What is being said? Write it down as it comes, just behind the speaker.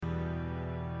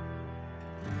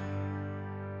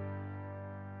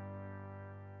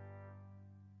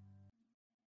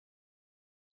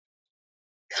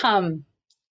Come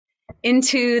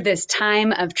into this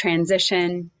time of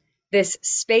transition, this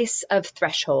space of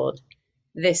threshold,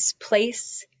 this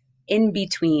place in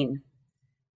between.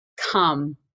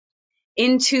 Come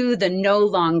into the no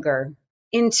longer,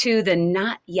 into the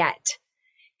not yet,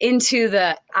 into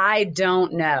the I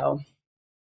don't know.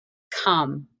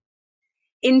 Come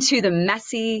into the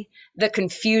messy, the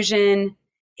confusion,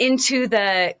 into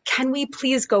the can we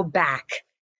please go back?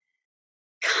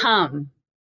 Come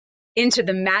into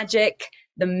the magic,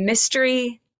 the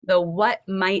mystery, the what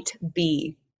might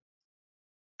be.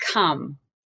 Come,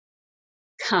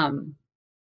 come,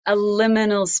 a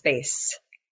liminal space.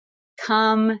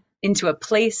 Come into a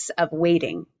place of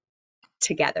waiting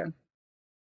together.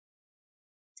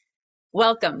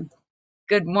 Welcome.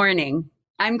 Good morning.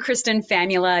 I'm Kristen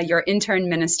Famula, your intern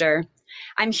minister.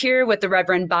 I'm here with the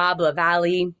Reverend Bob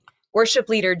LaValle, worship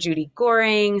leader Judy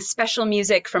Goring, special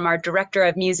music from our director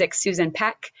of music, Susan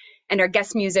Peck, and our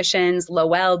guest musicians,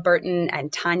 Lowell Burton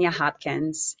and Tanya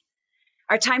Hopkins.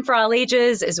 Our Time for All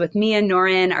Ages is with Mia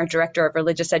Norin, our director of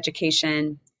religious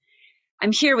education.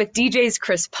 I'm here with DJs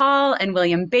Chris Paul and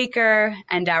William Baker,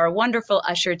 and our wonderful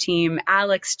usher team,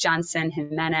 Alex Johnson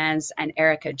Jimenez and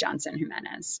Erica Johnson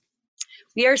Jimenez.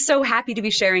 We are so happy to be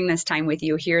sharing this time with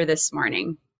you here this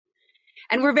morning.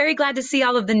 And we're very glad to see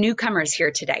all of the newcomers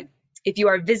here today. If you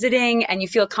are visiting and you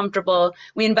feel comfortable,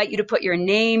 we invite you to put your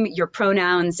name, your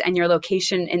pronouns, and your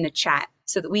location in the chat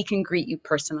so that we can greet you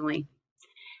personally.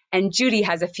 And Judy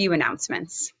has a few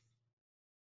announcements.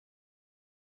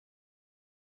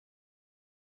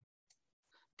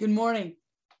 Good morning.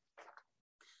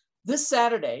 This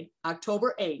Saturday,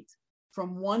 October 8th,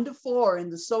 from 1 to 4 in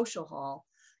the Social Hall,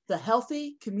 the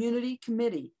Healthy Community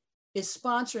Committee is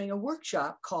sponsoring a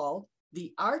workshop called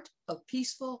The Art of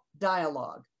Peaceful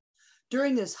Dialogue.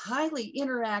 During this highly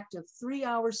interactive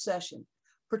 3-hour session,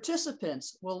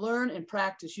 participants will learn and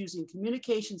practice using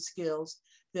communication skills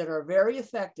that are very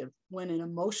effective when in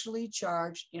emotionally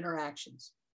charged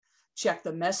interactions. Check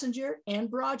the messenger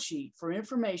and broadsheet for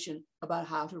information about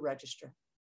how to register.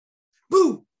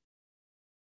 Boo!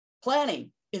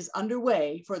 Planning is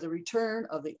underway for the return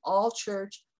of the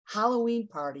all-church Halloween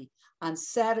party on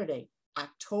Saturday,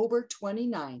 October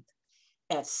 29th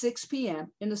at 6 p.m.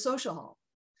 in the Social Hall.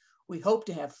 We hope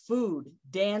to have food,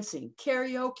 dancing,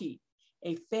 karaoke,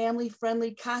 a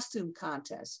family-friendly costume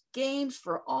contest, games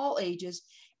for all ages,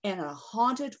 and a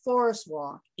haunted forest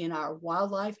walk in our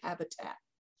wildlife habitat.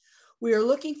 We are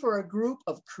looking for a group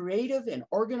of creative and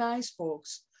organized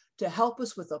folks to help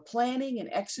us with the planning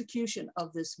and execution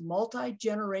of this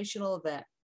multi-generational event.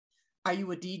 Are you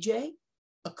a DJ,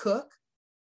 a cook,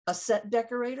 a set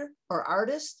decorator, or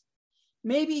artist?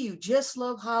 Maybe you just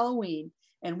love Halloween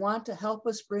and want to help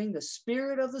us bring the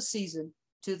spirit of the season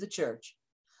to the church.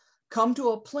 Come to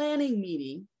a planning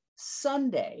meeting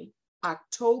Sunday,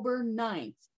 October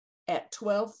 9th at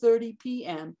 12:30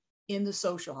 p.m. in the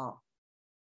Social Hall.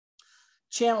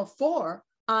 Channel 4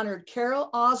 honored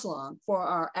Carol Oslong for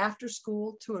our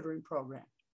after-school tutoring program.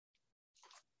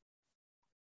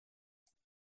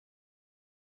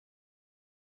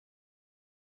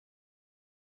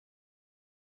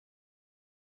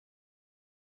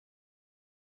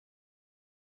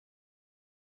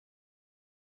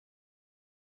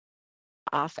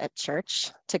 Off at church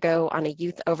to go on a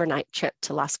youth overnight trip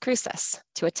to Las Cruces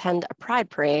to attend a pride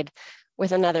parade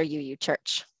with another UU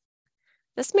church.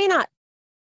 This may not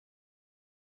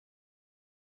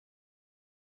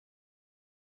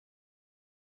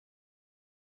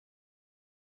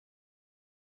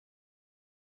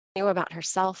knew about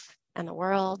herself and the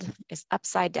world is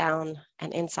upside down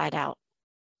and inside out.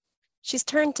 She's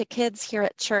turned to kids here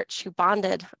at church who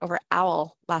bonded over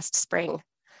OWL last spring.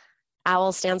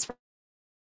 OWL stands for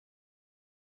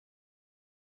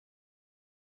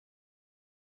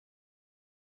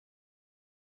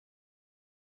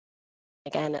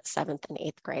again at 7th and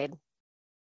 8th grade.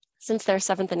 Since their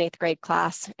 7th and 8th grade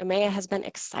class, Umea has been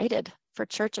excited for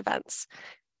church events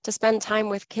to spend time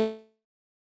with kids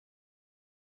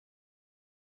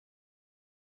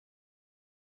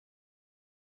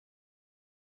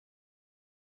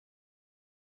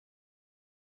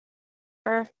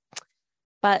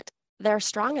but they're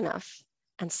strong enough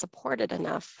and supported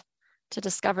enough to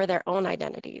discover their own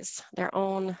identities, their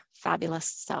own fabulous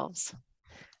selves,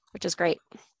 which is great.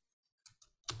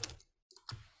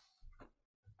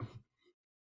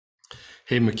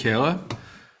 Hey, Michaela,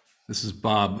 this is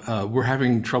Bob. We're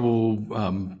having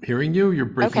trouble hearing you. You're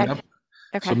breaking up.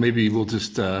 Okay. So maybe we'll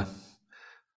just,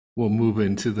 we'll move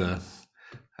into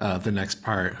the next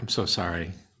part. I'm so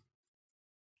sorry.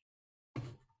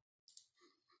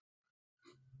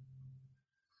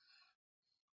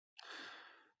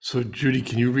 So Judy,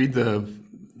 can you read do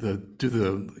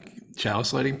the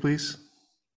chalice lighting, please?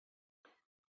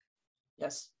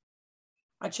 Yes.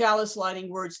 Our chalice lighting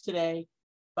words today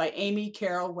by Amy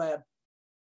Carol Webb.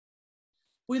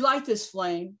 We light this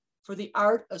flame for the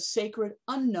art of sacred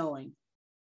unknowing,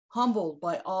 humbled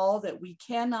by all that we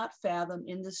cannot fathom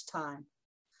in this time.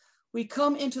 We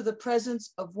come into the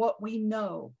presence of what we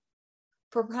know,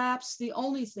 perhaps the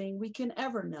only thing we can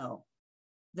ever know,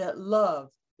 that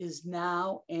love is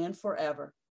now and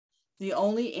forever, the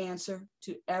only answer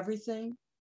to everything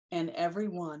and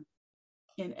everyone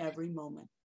in every moment.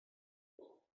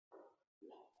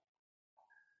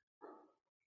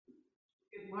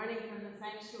 Good morning from the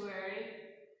sanctuary.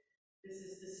 This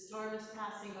is The Storm is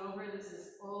Passing Over. This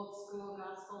is old school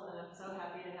gospel, and I'm so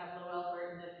happy to have Lowell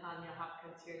Burton and Tanya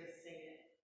Hopkins here to sing it.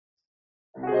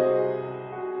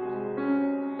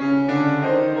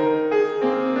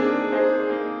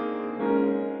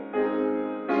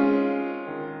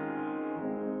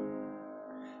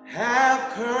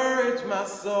 Have courage, my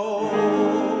soul,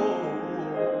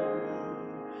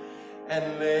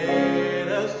 and let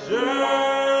us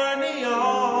journey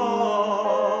on.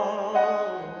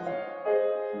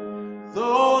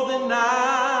 Though the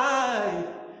night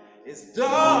is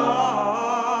dark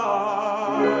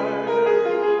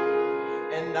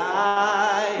and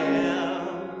I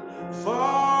am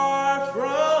far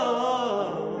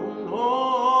from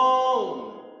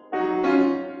home,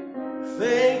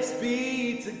 thanks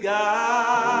be to God,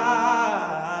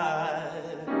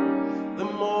 the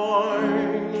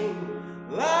morning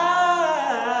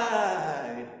light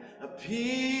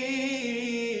appears.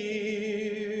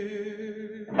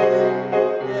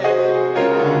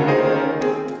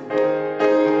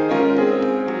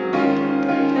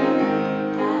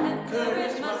 Have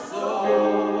courage, my soul,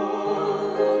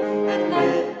 and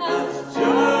let us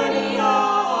journey on.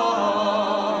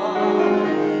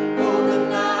 Though the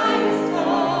night is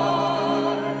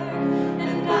dark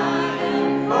and I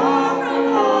am far from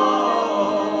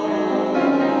home,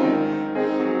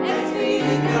 as we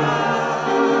God,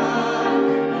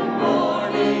 the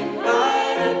morning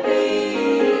light appears.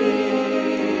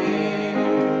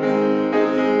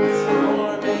 The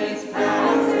storm is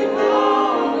passing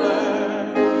over.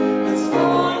 The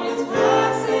storm is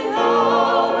passing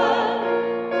over.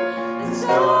 The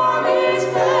storm is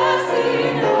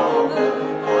passing over.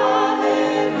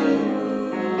 Hallelujah.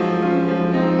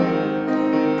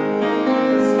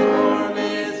 The storm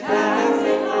is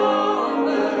passing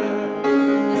over.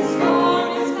 The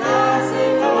storm is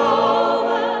passing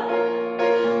over.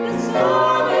 The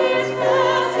storm is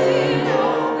passing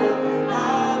over.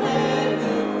 Hallelujah.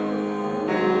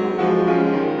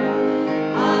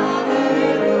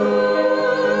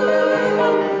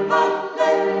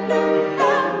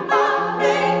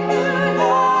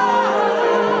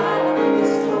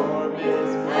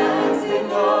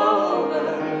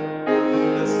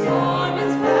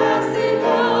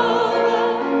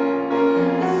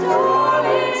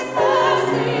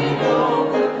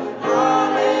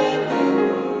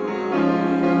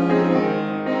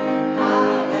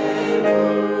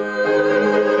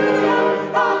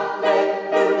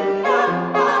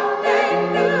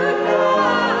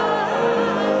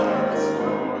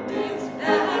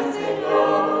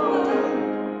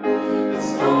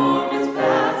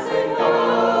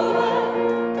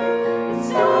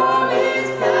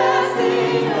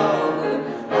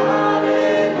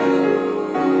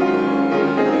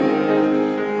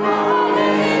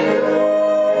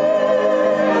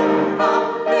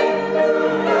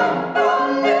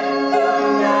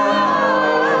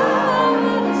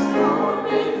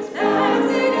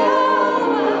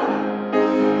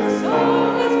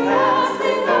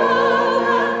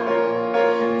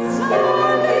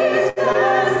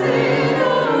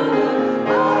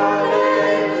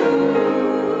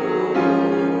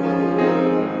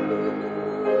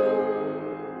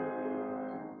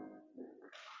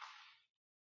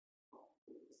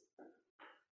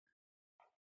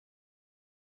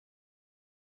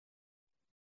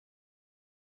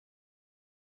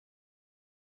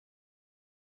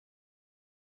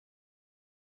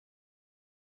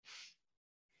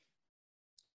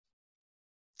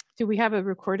 Do we have a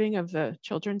recording of the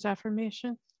children's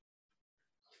affirmation?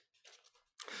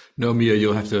 No, Mia,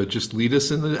 you'll have to just lead us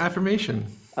in the affirmation.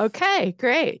 Okay,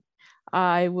 great.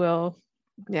 I will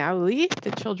now lead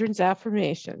the children's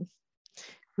affirmation.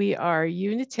 We are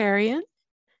Unitarian,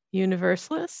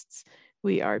 Universalists.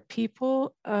 We are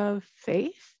people of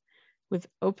faith with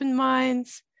open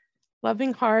minds,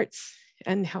 loving hearts,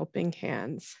 and helping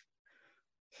hands.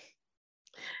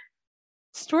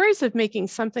 Stories of making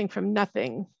something from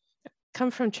nothing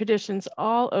come from traditions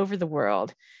all over the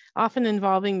world, often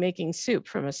involving making soup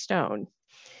from a stone.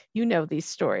 You know these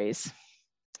stories.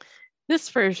 This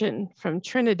version from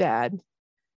Trinidad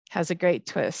has a great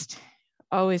twist,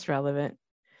 always relevant.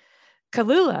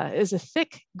 Kalula is a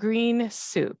thick green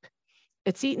soup.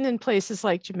 It's eaten in places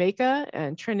like Jamaica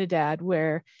and Trinidad,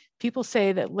 where people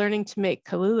say that learning to make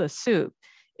Kalula soup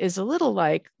is a little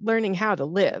like learning how to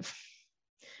live.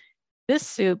 This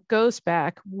soup goes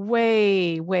back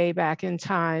way, way back in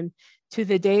time to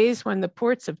the days when the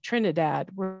ports of Trinidad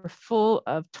were full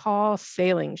of tall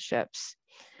sailing ships.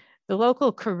 The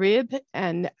local Carib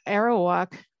and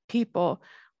Arawak people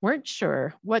weren't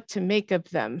sure what to make of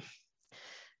them.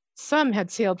 Some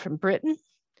had sailed from Britain,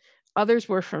 others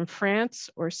were from France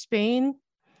or Spain.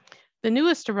 The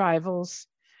newest arrivals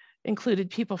included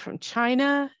people from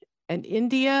China and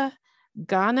India,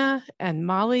 Ghana and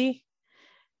Mali.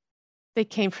 They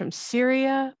came from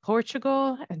Syria,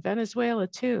 Portugal, and Venezuela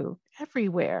too,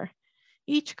 everywhere.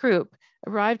 Each group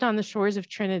arrived on the shores of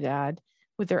Trinidad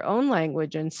with their own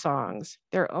language and songs,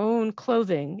 their own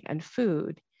clothing and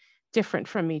food, different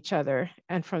from each other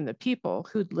and from the people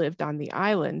who'd lived on the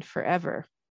island forever.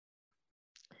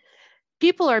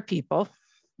 People are people.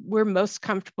 We're most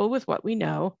comfortable with what we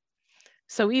know.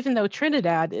 So even though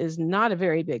Trinidad is not a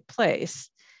very big place,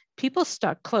 people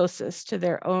stuck closest to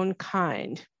their own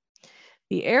kind.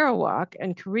 The Arawak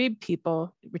and Carib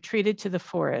people retreated to the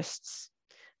forests.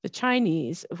 The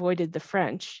Chinese avoided the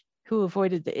French, who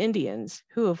avoided the Indians,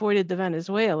 who avoided the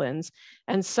Venezuelans,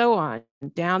 and so on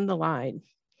down the line.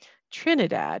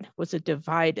 Trinidad was a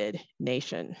divided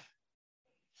nation.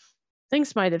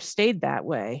 Things might have stayed that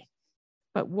way,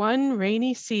 but one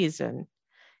rainy season,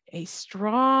 a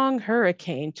strong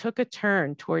hurricane took a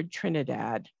turn toward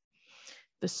Trinidad.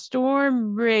 The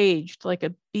storm raged like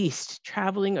a beast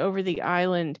traveling over the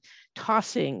island,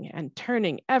 tossing and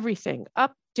turning everything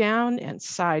up, down, and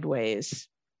sideways.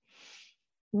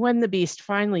 When the beast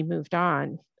finally moved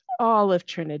on, all of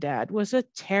Trinidad was a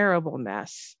terrible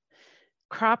mess.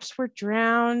 Crops were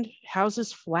drowned,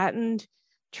 houses flattened,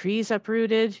 trees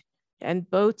uprooted, and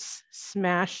boats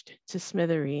smashed to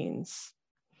smithereens.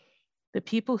 The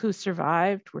people who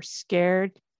survived were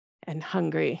scared and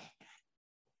hungry.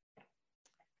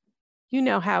 You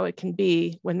know how it can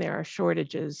be when there are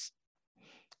shortages.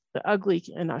 The ugly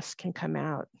in us can come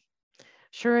out.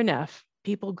 Sure enough,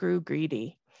 people grew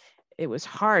greedy. It was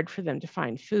hard for them to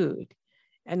find food.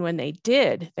 And when they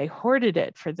did, they hoarded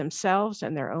it for themselves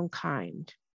and their own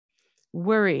kind.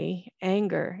 Worry,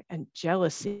 anger, and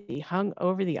jealousy hung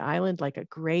over the island like a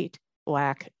great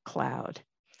black cloud.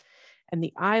 And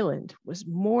the island was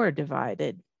more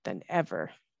divided than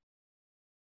ever.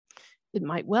 It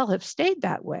might well have stayed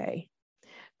that way.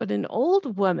 But an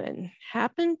old woman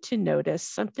happened to notice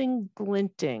something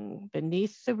glinting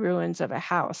beneath the ruins of a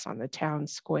house on the town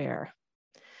square.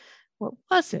 What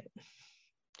was it?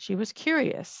 She was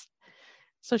curious.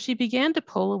 So she began to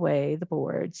pull away the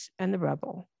boards and the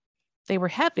rubble. They were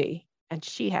heavy, and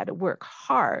she had to work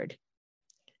hard.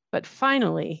 But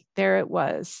finally, there it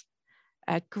was,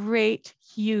 a great,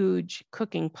 huge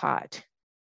cooking pot.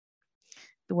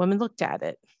 The woman looked at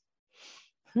it.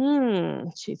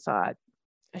 She thought.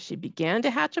 As she began to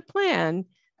hatch a plan,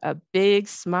 a big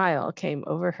smile came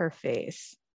over her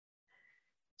face.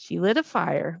 She lit a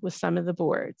fire with some of the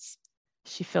boards.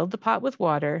 She filled the pot with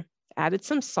water, added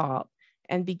some salt,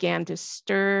 and began to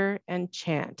stir and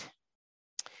chant.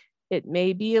 It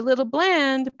may be a little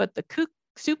bland, but the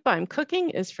soup I'm cooking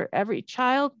is for every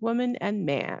child, woman, and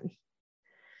man.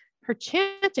 Her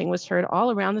chanting was heard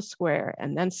all around the square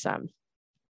and then some.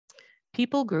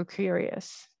 People grew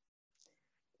curious.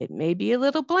 It may be a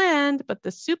little bland, but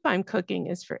the soup I'm cooking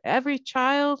is for every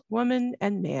child, woman,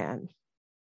 and man.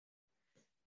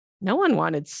 No one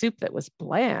wanted soup that was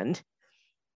bland.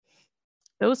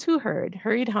 Those who heard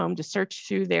hurried home to search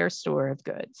through their store of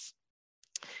goods.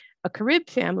 A Carib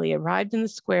family arrived in the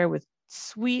square with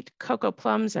sweet cocoa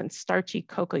plums and starchy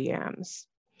cocoa yams.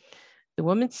 The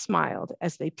woman smiled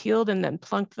as they peeled and then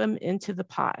plunked them into the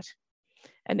pot.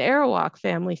 An Arawak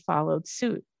family followed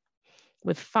suit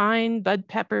with fine bud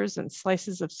peppers and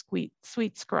slices of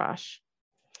sweet squash.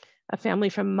 A family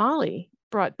from Mali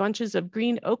brought bunches of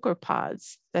green okra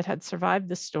pods that had survived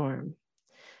the storm.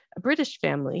 A British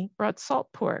family brought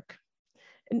salt pork.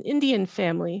 An Indian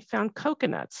family found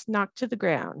coconuts knocked to the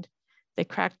ground. They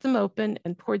cracked them open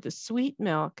and poured the sweet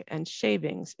milk and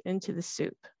shavings into the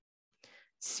soup.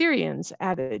 Syrians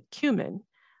added cumin,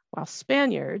 while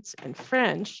Spaniards and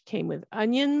French came with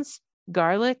onions,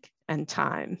 garlic, and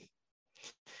thyme.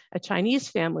 A Chinese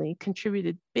family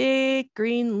contributed big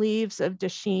green leaves of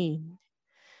dasheen.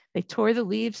 They tore the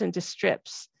leaves into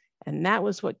strips and that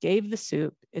was what gave the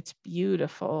soup its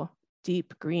beautiful,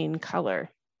 deep green color.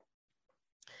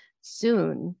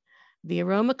 Soon, the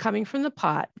aroma coming from the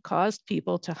pot caused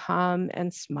people to hum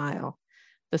and smile.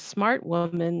 The smart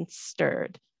woman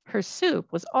stirred. Her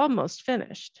soup was almost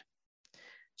finished.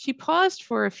 She paused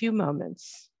for a few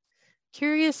moments,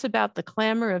 curious about the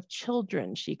clamor of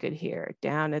children she could hear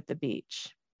down at the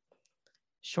beach.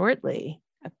 Shortly,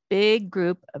 a big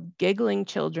group of giggling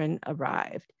children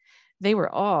arrived. They were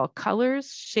all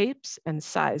colors, shapes, and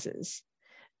sizes.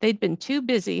 They'd been too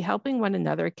busy helping one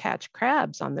another catch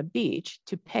crabs on the beach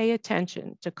to pay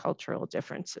attention to cultural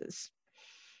differences.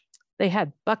 They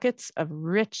had buckets of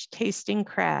rich tasting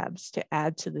crabs to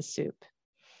add to the soup.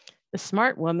 The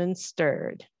smart woman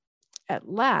stirred. At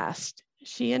last,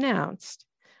 she announced,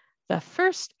 "The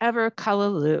first ever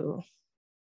callaloo."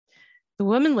 The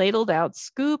woman ladled out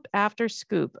scoop after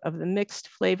scoop of the mixed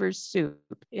flavors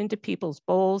soup into people's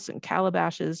bowls and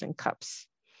calabashes and cups.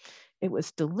 It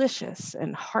was delicious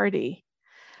and hearty.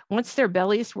 Once their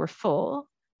bellies were full,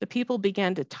 the people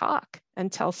began to talk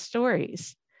and tell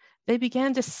stories. They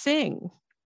began to sing.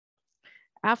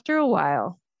 After a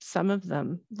while, some of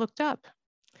them looked up.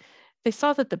 They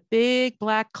saw that the big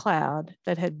black cloud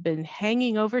that had been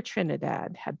hanging over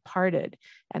Trinidad had parted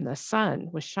and the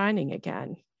sun was shining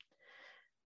again.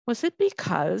 Was it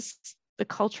because the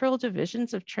cultural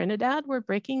divisions of Trinidad were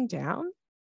breaking down?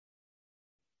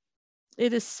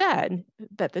 It is said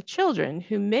that the children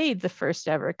who made the first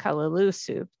ever callaloo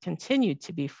soup continued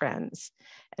to be friends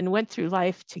and went through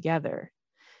life together.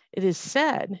 It is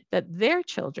said that their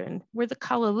children were the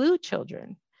callaloo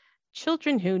children,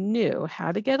 children who knew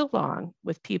how to get along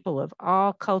with people of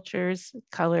all cultures,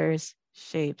 colors,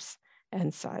 shapes,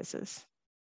 and sizes.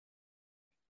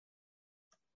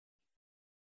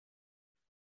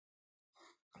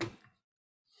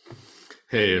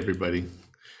 Hey, everybody.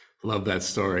 Love that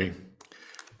story.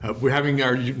 We're having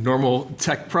our normal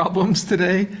tech problems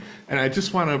today, and I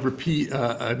just want to repeat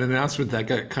an announcement that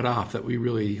got cut off that we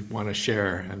really want to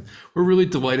share. And we're really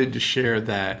delighted to share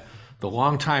that the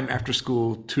longtime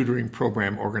after-school tutoring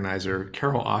program organizer,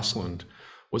 Carol Osland,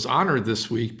 was honored this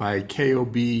week by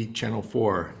KOB Channel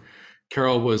 4.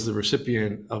 Carol was the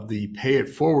recipient of the Pay It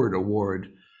Forward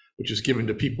Award, which is given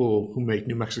to people who make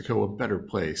New Mexico a better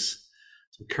place.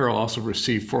 So Carol also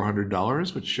received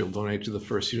 $400, which she'll donate to the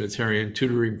First Unitarian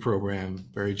Tutoring Program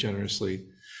very generously.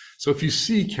 So if you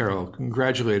see Carol,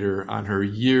 congratulate her on her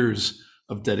years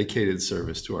of dedicated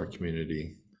service to our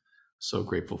community. So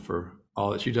grateful for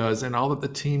all that she does and all that the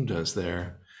team does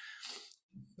there,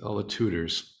 all the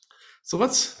tutors. So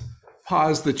let's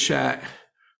pause the chat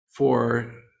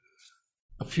for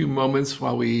a few moments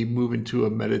while we move into a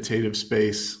meditative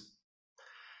space.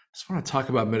 I just want to talk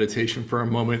about meditation for a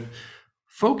moment.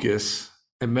 Focus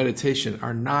and meditation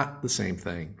are not the same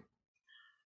thing.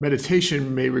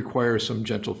 Meditation may require some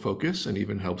gentle focus and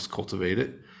even helps cultivate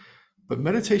it, but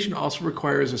meditation also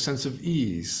requires a sense of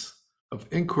ease, of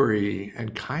inquiry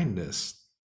and kindness.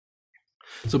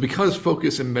 So because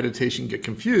focus and meditation get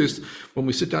confused, when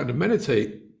we sit down to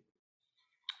meditate,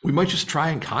 we might just try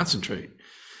and concentrate.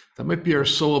 That might be our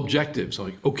sole objective. So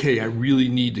like, okay, I really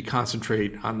need to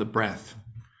concentrate on the breath.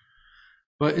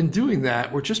 But in doing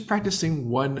that, we're just practicing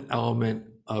one element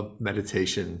of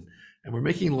meditation, and we're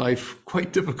making life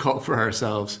quite difficult for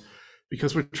ourselves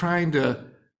because we're trying to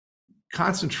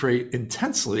concentrate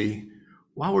intensely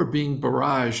while we're being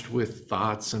barraged with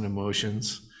thoughts and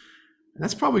emotions. And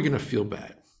that's probably going to feel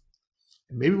bad.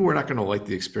 And maybe we're not going to like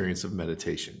the experience of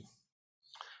meditation.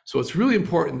 So it's really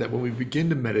important that when we begin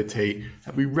to meditate,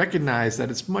 that we recognize that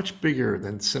it's much bigger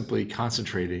than simply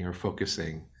concentrating or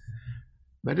focusing.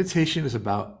 Meditation is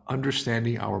about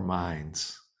understanding our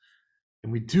minds.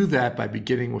 And we do that by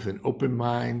beginning with an open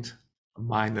mind, a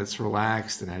mind that's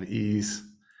relaxed and at ease.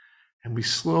 And we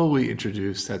slowly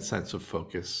introduce that sense of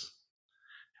focus.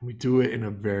 And we do it in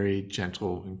a very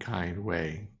gentle and kind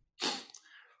way.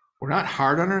 We're not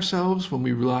hard on ourselves when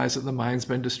we realize that the mind's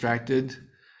been distracted.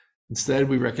 Instead,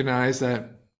 we recognize that,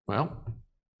 well,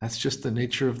 that's just the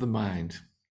nature of the mind.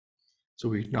 So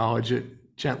we acknowledge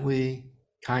it gently,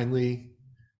 kindly.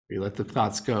 We let the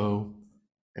thoughts go,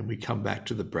 and we come back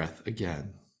to the breath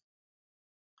again.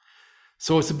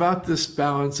 So it's about this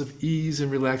balance of ease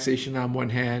and relaxation on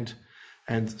one hand,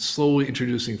 and slowly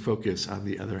introducing focus on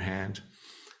the other hand.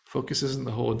 Focus isn't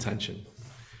the whole intention.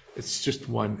 It's just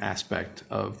one aspect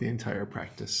of the entire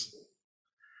practice.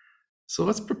 So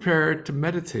let's prepare to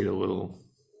meditate a little.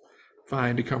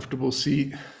 Find a comfortable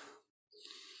seat.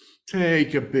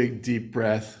 Take a big, deep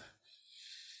breath.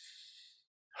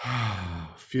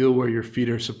 Feel where your feet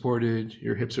are supported,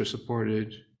 your hips are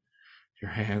supported,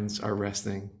 your hands are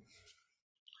resting.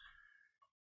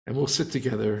 and we'll sit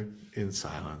together in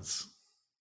silence.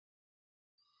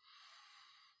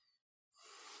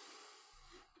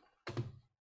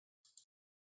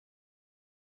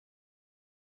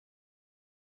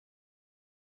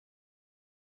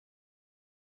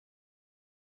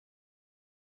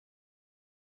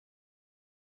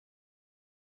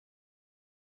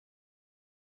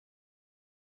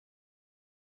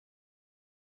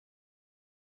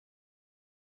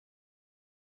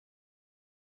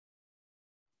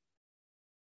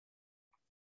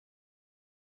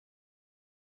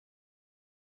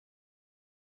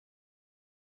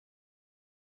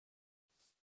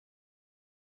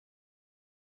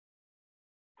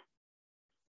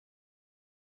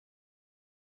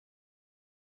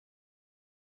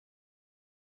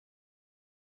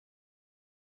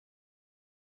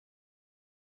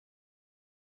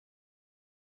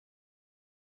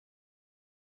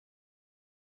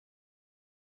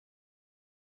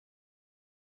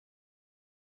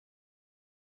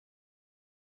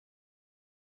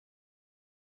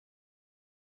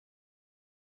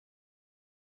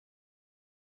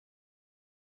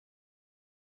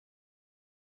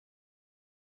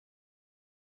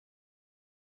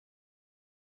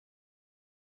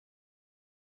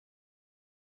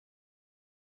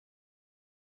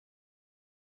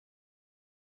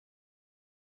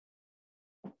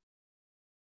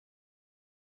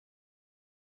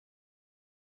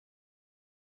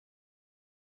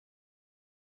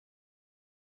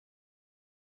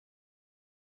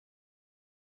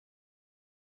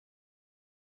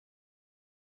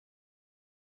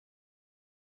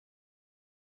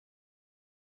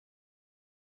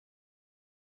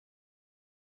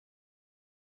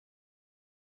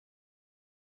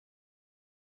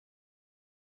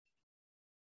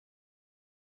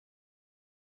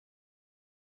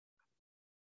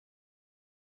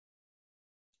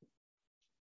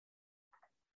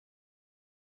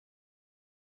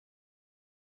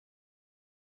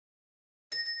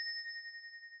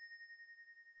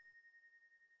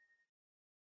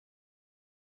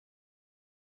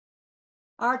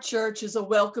 Our church is a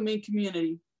welcoming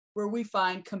community where we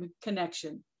find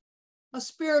connection, a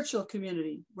spiritual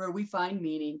community where we find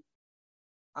meaning.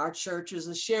 Our church is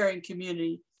a sharing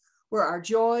community where our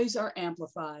joys are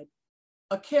amplified,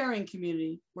 a caring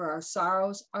community where our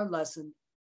sorrows are lessened.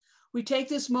 We take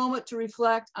this moment to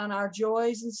reflect on our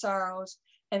joys and sorrows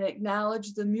and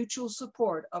acknowledge the mutual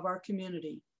support of our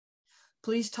community.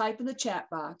 Please type in the chat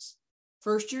box,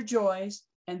 first your joys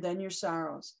and then your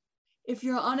sorrows. If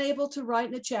you're unable to write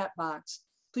in the chat box,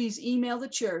 please email the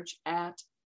church at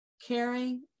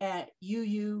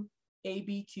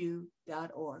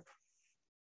caring@uuabq.org.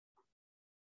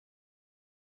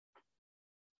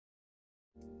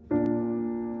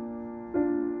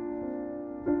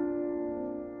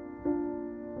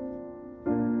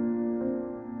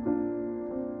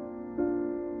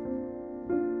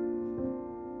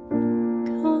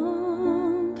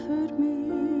 Comfort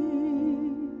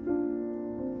me,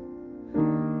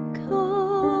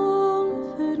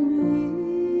 comfort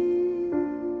me,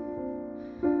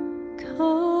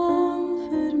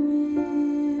 comfort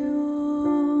me.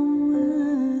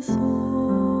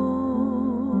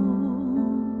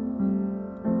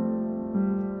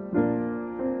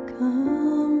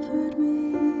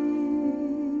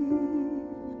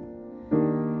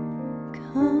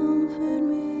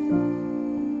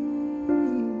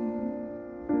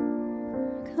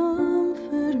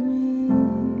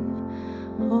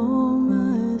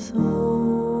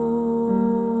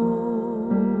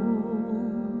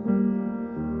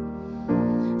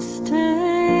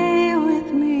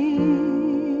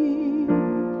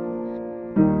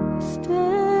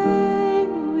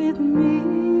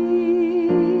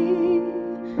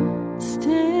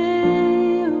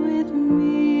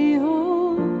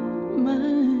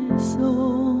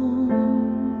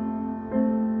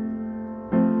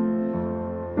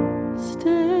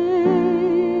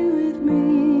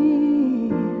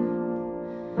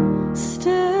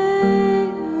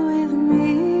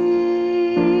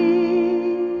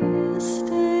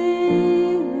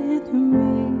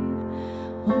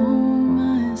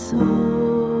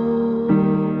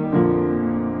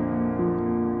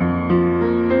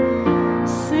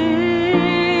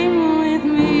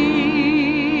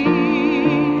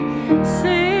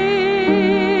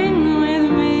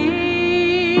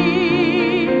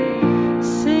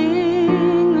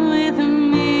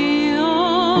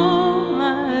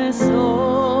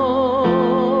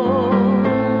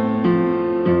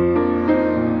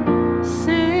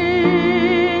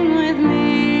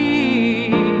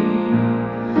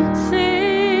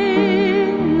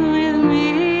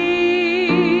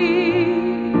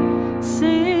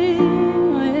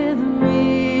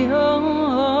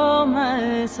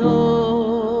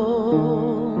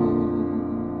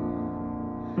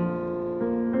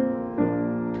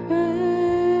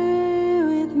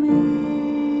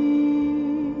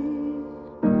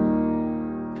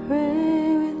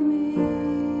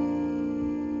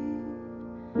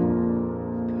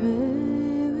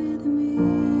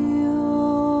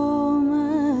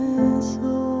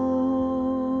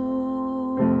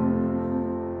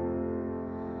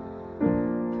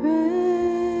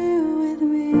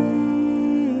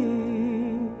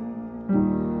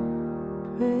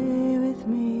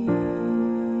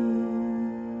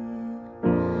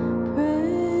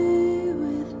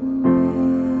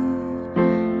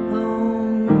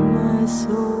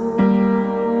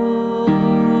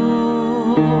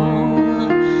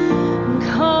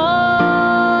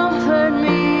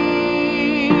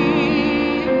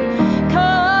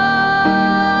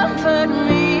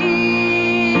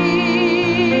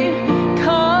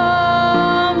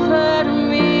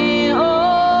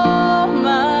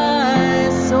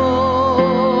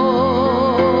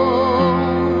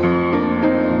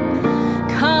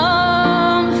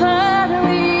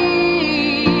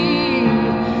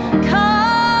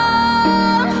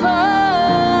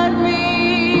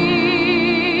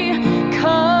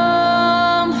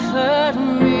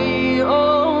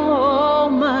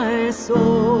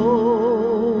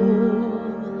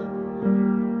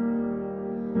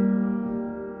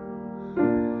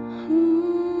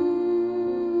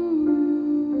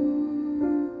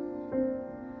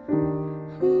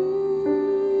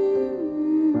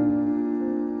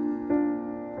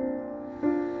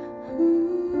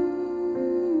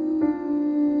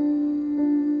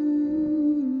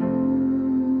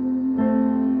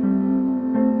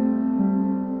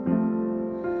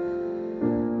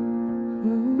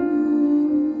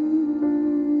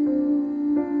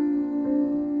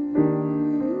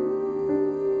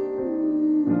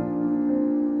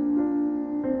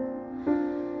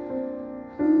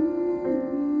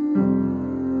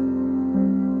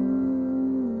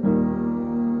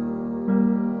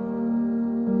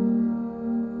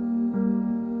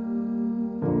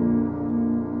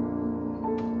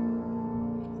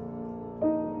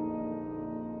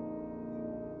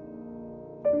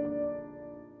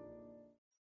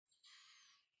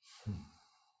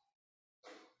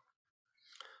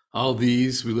 All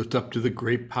these we lift up to the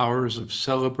great powers of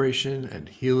celebration and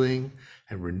healing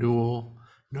and renewal,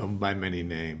 known by many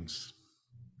names.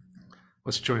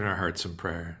 Let's join our hearts in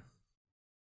prayer.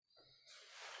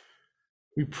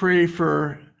 We pray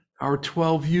for our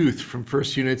 12 youth from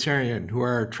First Unitarian who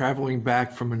are traveling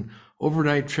back from an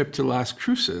overnight trip to Las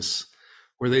Cruces,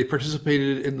 where they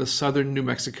participated in the Southern New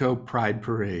Mexico Pride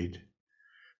Parade.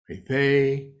 May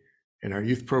they and our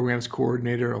youth programs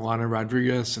coordinator, Alana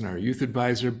Rodriguez, and our youth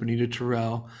advisor, Benita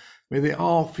Terrell, may they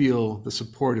all feel the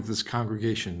support of this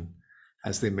congregation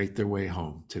as they make their way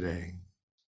home today.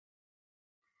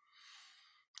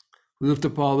 We lift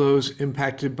up all those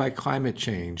impacted by climate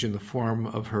change in the form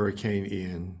of Hurricane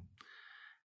Ian.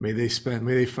 May they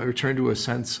return to a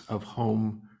sense of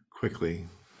home quickly.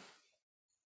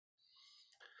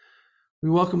 We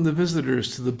welcome the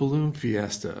visitors to the Balloon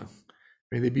Fiesta.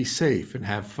 May they be safe and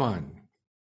have fun.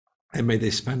 And may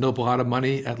they spend a lot of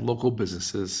money at local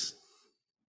businesses.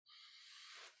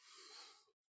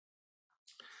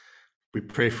 We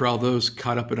pray for all those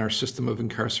caught up in our system of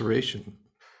incarceration.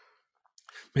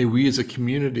 May we as a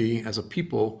community, as a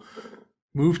people,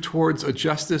 move towards a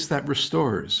justice that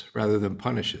restores rather than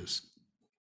punishes.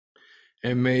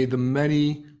 And may the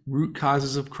many root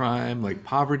causes of crime, like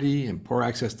poverty and poor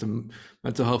access to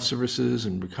mental health services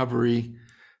and recovery,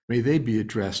 may they be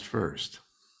addressed first.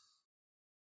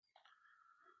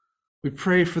 We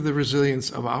pray for the resilience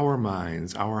of our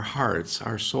minds, our hearts,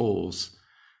 our souls,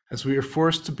 as we are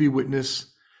forced to be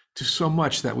witness to so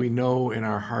much that we know in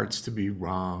our hearts to be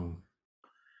wrong.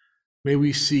 May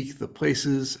we seek the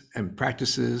places and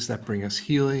practices that bring us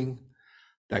healing,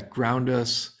 that ground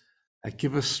us, that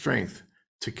give us strength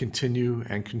to continue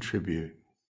and contribute.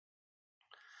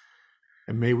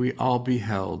 And may we all be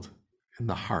held in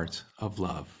the heart of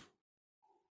love.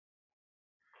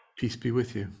 Peace be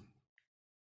with you.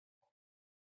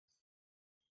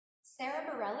 Sarah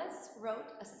Bareilles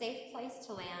wrote A Safe Place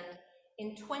to Land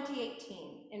in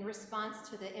 2018 in response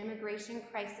to the immigration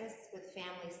crisis with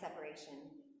family separation.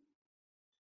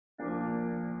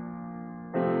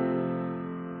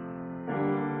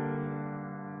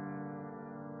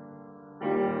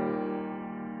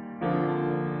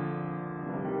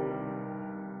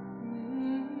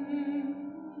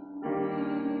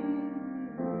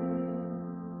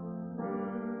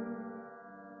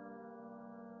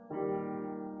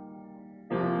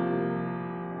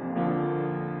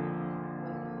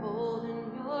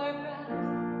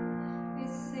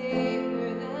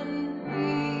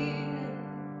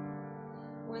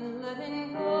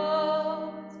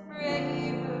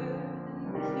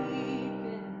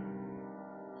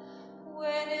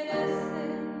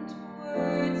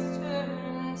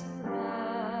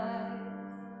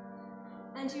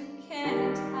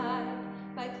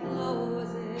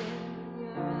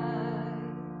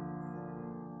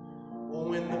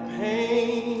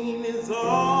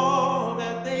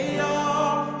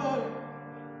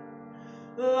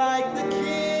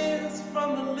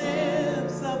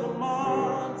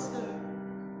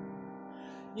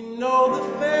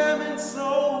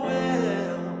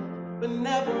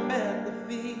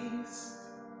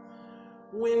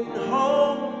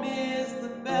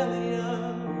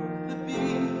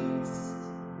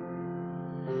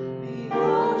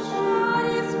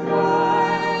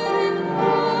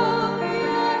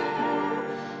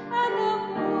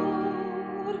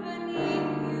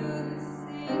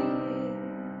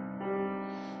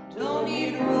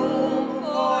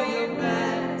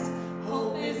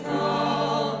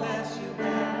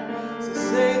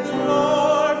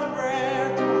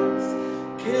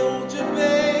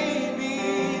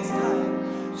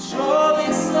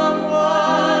 Surely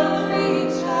someone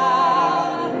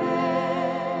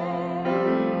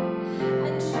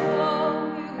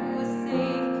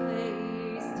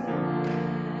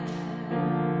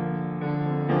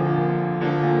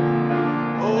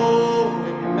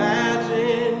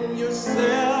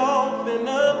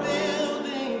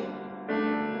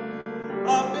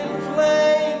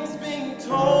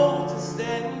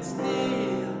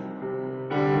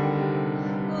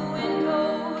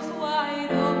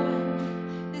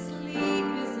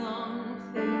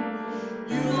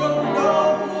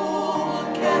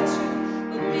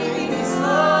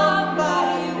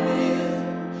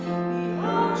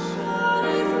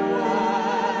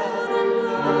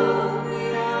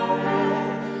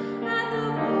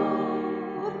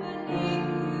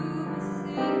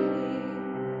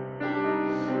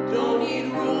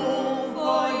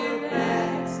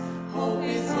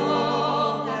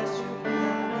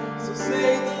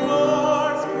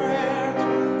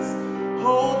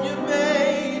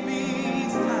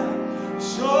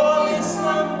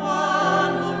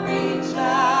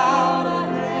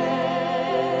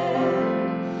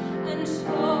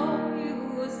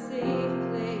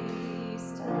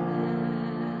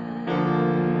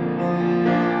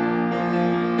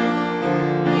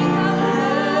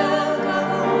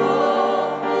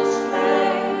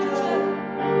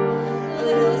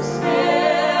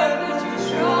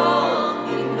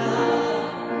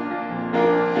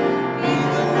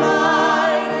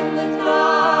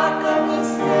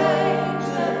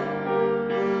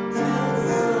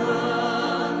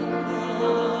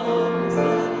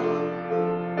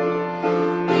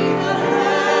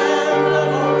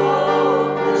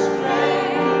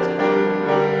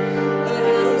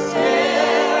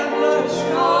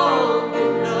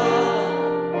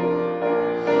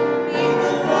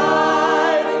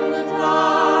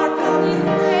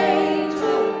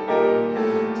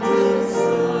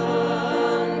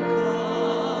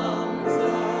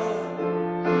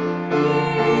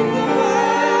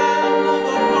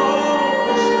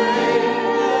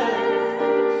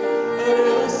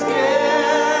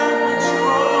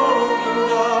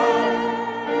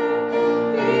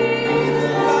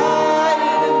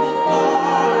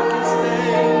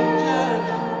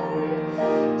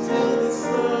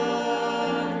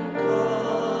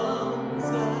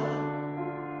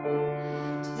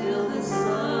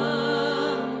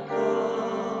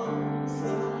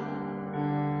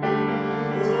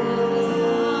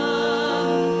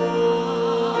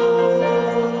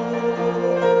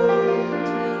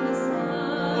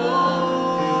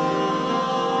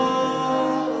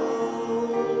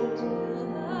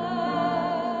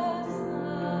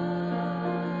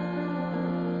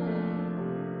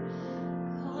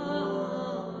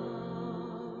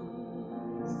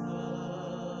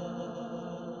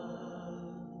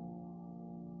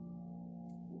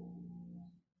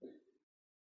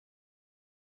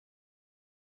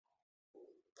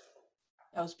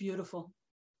That was beautiful.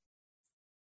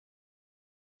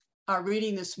 Our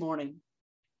reading this morning,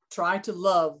 Try to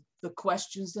Love the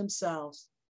Questions Themselves,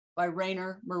 by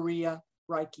Rainer Maria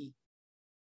Rilke.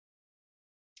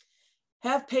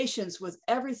 Have patience with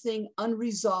everything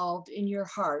unresolved in your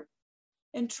heart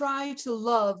and try to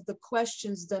love the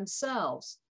questions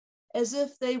themselves as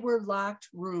if they were locked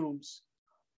rooms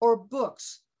or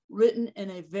books written in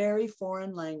a very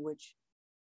foreign language.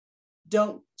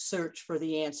 Don't search for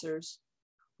the answers,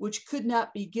 which could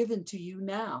not be given to you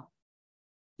now,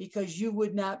 because you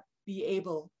would not be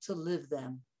able to live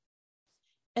them.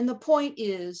 And the point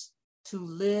is to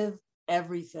live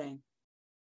everything.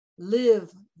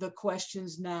 Live the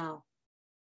questions now.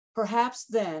 Perhaps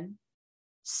then,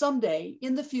 someday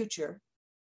in the future,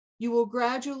 you will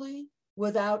gradually,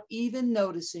 without even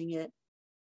noticing it,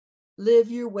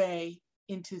 live your way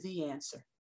into the answer.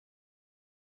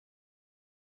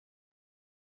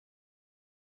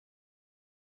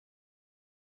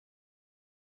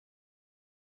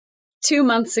 Two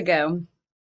months ago,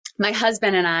 my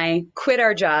husband and I quit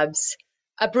our jobs,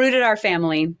 uprooted our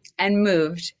family, and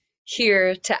moved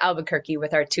here to Albuquerque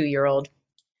with our 2-year-old.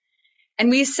 And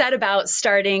we set about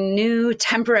starting new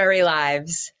temporary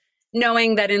lives,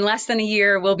 knowing that in less than a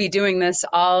year, we'll be doing this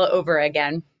all over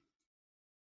again.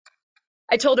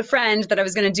 I told a friend that I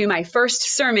was going to do my first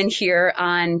sermon here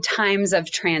on times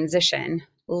of transition,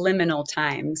 liminal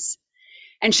times.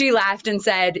 And she laughed and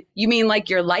said, "You mean like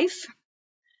your life?"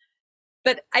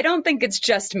 But I don't think it's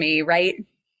just me, right?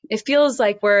 It feels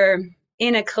like we're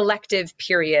in a collective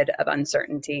period of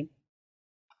uncertainty.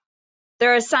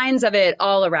 There are signs of it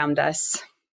all around us.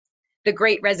 The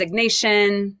Great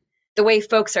Resignation, the way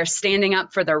folks are standing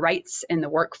up for their rights in the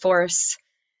workforce,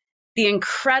 the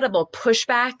incredible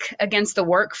pushback against the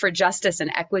work for justice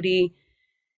and equity,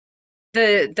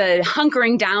 the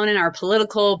hunkering down in our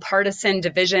political partisan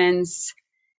divisions,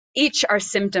 each are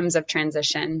symptoms of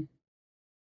transition.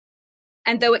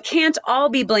 And though it can't all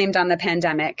be blamed on the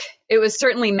pandemic, it was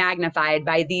certainly magnified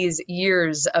by these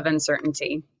years of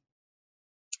uncertainty.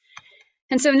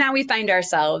 And so now we find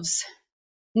ourselves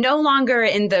no longer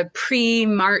in the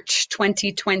pre-March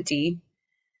 2020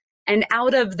 and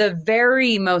out of the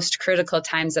very most critical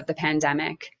times of the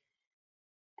pandemic.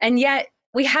 And yet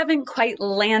we haven't quite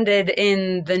landed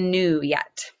in the new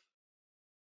yet.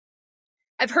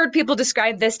 I've heard people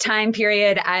describe this time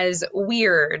period as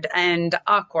weird and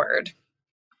awkward.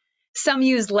 Some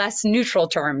use less neutral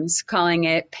terms, calling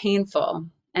it painful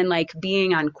and like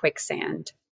being on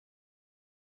quicksand.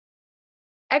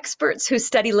 Experts who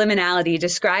study liminality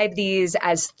describe these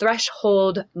as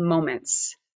threshold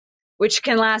moments, which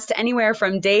can last anywhere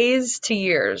from days to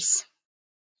years.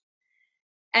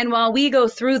 And while we go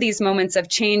through these moments of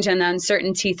change and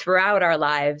uncertainty throughout our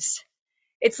lives,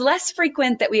 it's less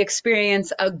frequent that we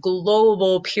experience a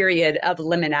global period of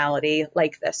liminality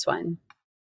like this one.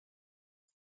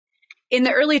 In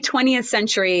the early 20th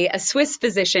century, a Swiss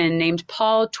physician named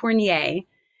Paul Tournier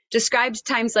described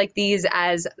times like these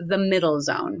as the middle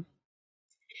zone.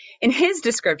 In his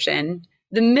description,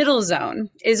 the middle zone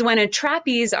is when a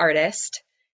trapeze artist,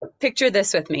 picture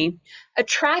this with me, a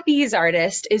trapeze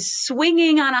artist is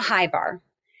swinging on a high bar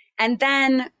and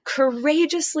then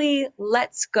courageously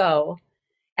lets go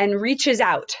and reaches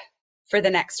out for the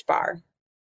next bar.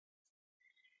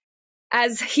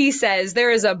 As he says,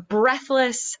 there is a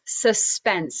breathless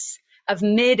suspense of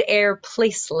mid-air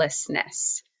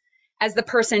placelessness as the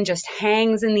person just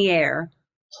hangs in the air,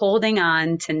 holding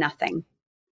on to nothing.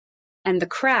 And the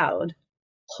crowd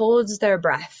holds their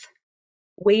breath,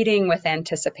 waiting with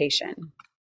anticipation.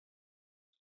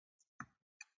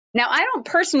 Now, I don't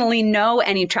personally know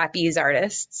any trapeze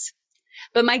artists,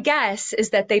 but my guess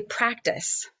is that they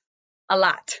practice a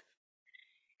lot.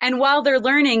 And while they're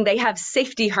learning, they have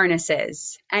safety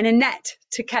harnesses and a net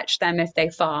to catch them if they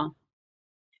fall.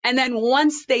 And then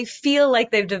once they feel like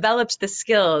they've developed the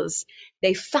skills,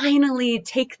 they finally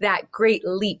take that great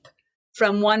leap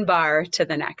from one bar to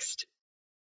the next.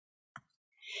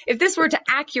 If this were to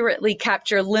accurately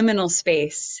capture liminal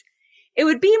space, it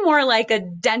would be more like a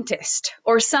dentist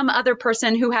or some other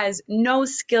person who has no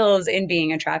skills in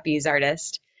being a trapeze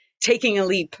artist, taking a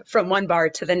leap from one bar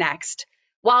to the next,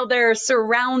 while they're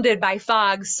surrounded by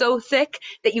fog so thick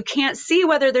that you can't see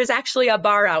whether there's actually a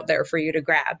bar out there for you to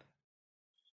grab.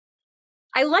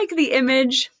 I like the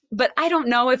image, but I don't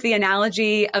know if the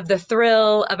analogy of the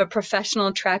thrill of a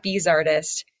professional trapeze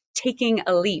artist taking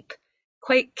a leap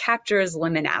quite captures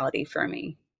liminality for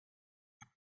me.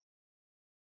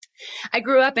 I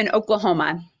grew up in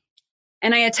Oklahoma,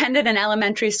 and I attended an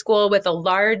elementary school with a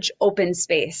large open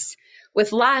space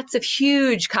with lots of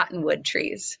huge cottonwood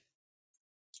trees.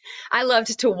 I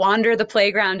loved to wander the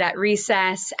playground at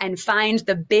recess and find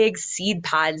the big seed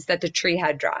pods that the tree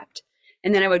had dropped.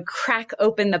 And then I would crack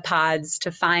open the pods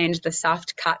to find the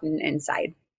soft cotton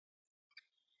inside.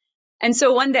 And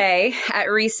so one day at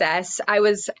recess, I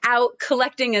was out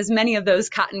collecting as many of those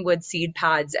cottonwood seed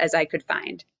pods as I could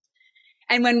find.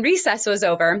 And when recess was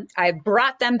over, I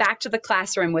brought them back to the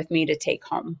classroom with me to take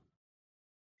home.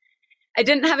 I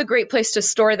didn't have a great place to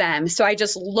store them, so I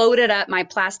just loaded up my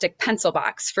plastic pencil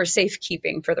box for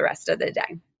safekeeping for the rest of the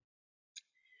day.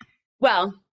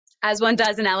 Well, as one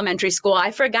does in elementary school,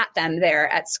 I forgot them there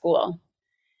at school.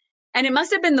 And it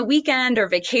must have been the weekend or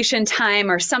vacation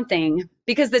time or something,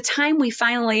 because the time we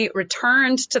finally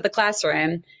returned to the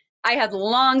classroom, I had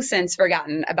long since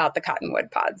forgotten about the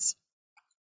cottonwood pods.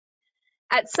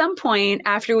 At some point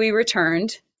after we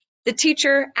returned, the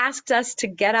teacher asked us to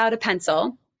get out a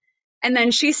pencil, and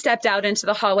then she stepped out into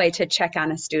the hallway to check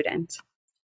on a student.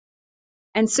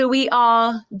 And so we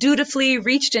all dutifully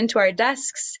reached into our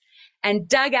desks and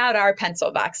dug out our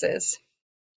pencil boxes.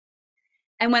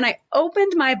 And when I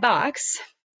opened my box,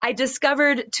 I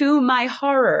discovered to my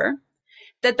horror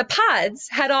that the pods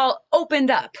had all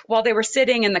opened up while they were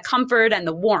sitting in the comfort and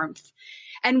the warmth.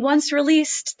 And once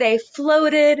released, they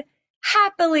floated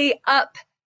happily up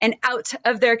and out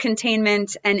of their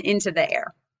containment and into the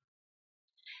air.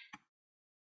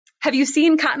 Have you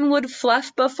seen cottonwood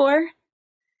fluff before?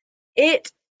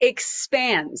 It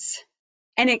expands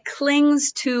and it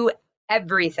clings to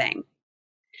everything.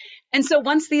 And so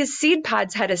once these seed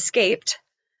pods had escaped,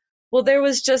 well, there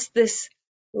was just this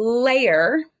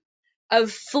layer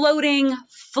of floating,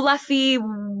 fluffy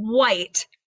white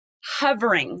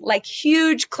hovering like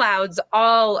huge clouds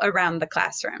all around the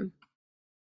classroom.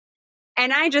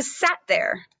 And I just sat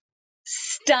there,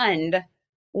 stunned,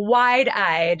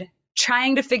 wide-eyed,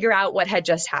 trying to figure out what had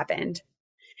just happened.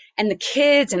 And the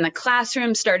kids in the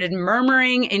classroom started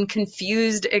murmuring in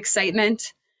confused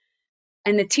excitement.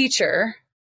 And the teacher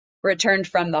returned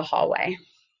from the hallway.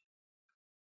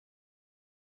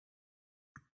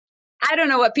 I don't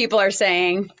know what people are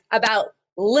saying about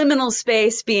liminal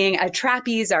space being a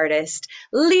trapeze artist,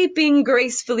 leaping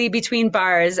gracefully between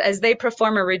bars as they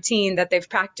perform a routine that they've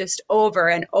practiced over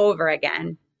and over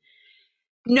again.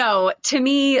 No, to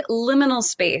me, liminal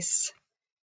space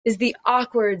is the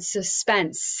awkward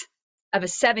suspense of a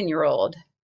 7-year-old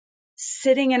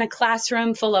sitting in a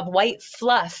classroom full of white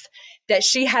fluff that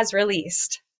she has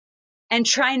released and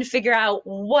trying to figure out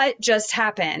what just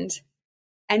happened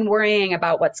and worrying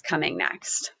about what's coming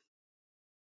next.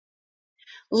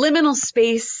 Liminal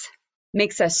space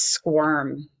makes us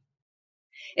squirm.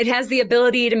 It has the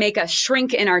ability to make us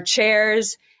shrink in our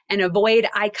chairs and avoid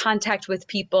eye contact with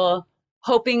people,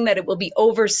 hoping that it will be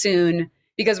over soon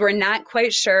because we're not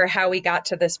quite sure how we got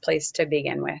to this place to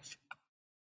begin with.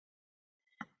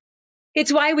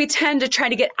 It's why we tend to try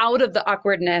to get out of the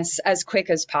awkwardness as quick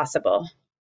as possible.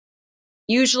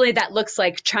 Usually that looks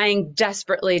like trying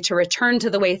desperately to return to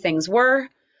the way things were,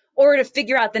 or to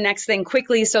figure out the next thing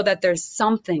quickly so that there's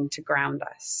something to ground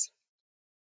us.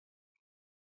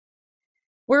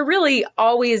 We're really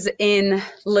always in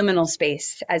liminal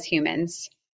space as humans.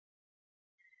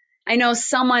 I know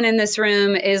someone in this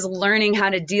room is learning how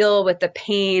to deal with the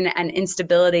pain and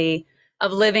instability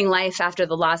of living life after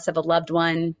the loss of a loved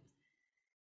one.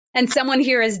 And someone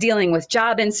here is dealing with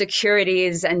job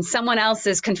insecurities, and someone else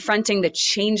is confronting the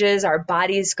changes our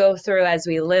bodies go through as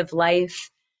we live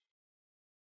life.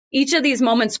 Each of these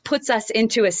moments puts us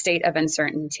into a state of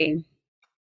uncertainty.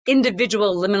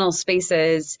 Individual liminal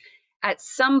spaces at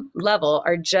some level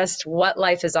are just what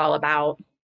life is all about.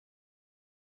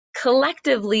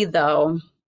 Collectively, though,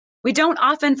 we don't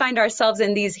often find ourselves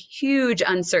in these huge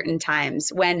uncertain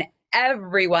times when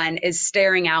everyone is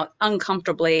staring out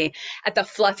uncomfortably at the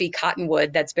fluffy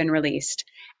cottonwood that's been released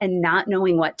and not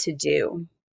knowing what to do.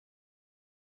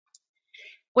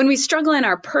 When we struggle in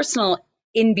our personal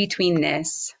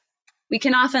in-betweenness, we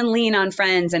can often lean on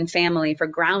friends and family for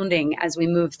grounding as we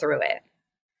move through it.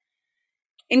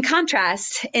 In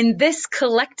contrast, in this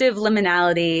collective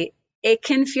liminality, it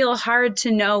can feel hard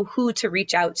to know who to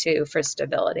reach out to for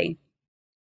stability.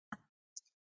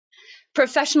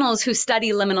 Professionals who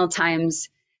study liminal times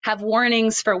have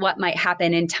warnings for what might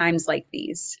happen in times like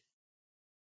these.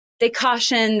 They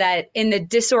caution that in the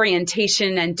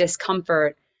disorientation and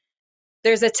discomfort,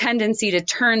 there's a tendency to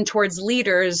turn towards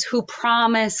leaders who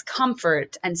promise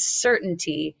comfort and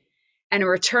certainty and a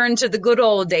return to the good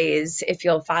old days if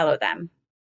you'll follow them.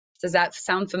 Does that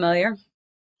sound familiar?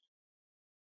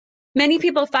 Many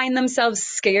people find themselves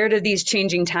scared of these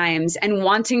changing times and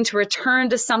wanting to return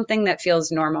to something that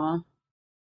feels normal.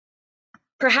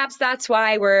 Perhaps that's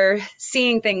why we're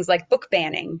seeing things like book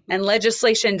banning and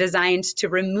legislation designed to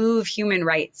remove human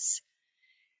rights.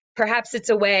 Perhaps it's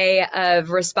a way of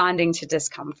responding to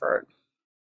discomfort.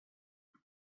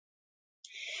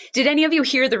 Did any of you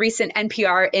hear the recent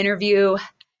NPR interview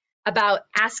about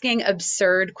asking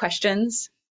absurd questions?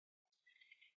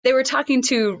 They were talking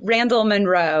to Randall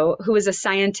Munroe, who is a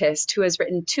scientist who has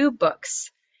written 2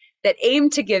 books that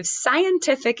aim to give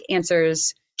scientific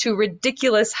answers to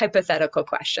ridiculous hypothetical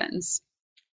questions.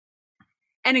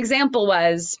 An example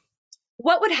was,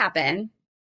 what would happen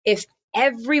if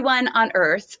everyone on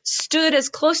Earth stood as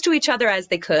close to each other as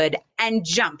they could and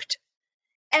jumped,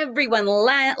 everyone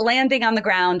landing on the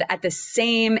ground at the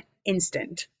same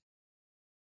instant?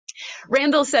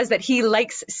 Randall says that he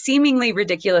likes seemingly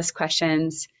ridiculous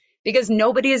questions because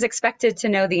nobody is expected to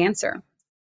know the answer,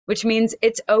 which means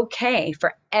it's okay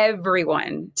for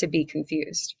everyone to be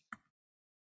confused.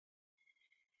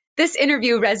 This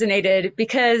interview resonated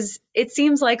because it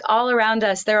seems like all around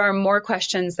us there are more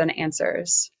questions than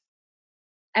answers.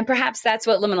 And perhaps that's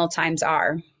what liminal times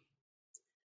are.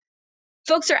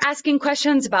 Folks are asking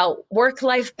questions about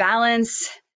work-life balance,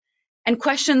 and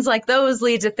questions like those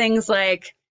lead to things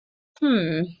like,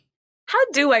 how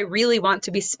do I really want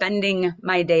to be spending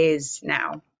my days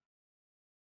now?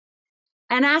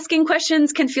 And asking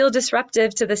questions can feel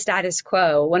disruptive to the status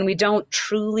quo when we don't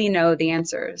truly know the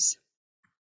answers.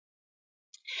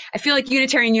 I feel like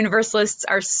Unitarian Universalists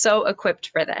are so equipped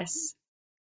for this.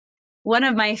 One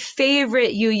of my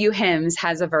favorite UU hymns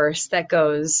has a verse that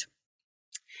goes,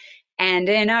 "And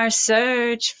in our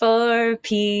search for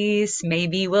peace,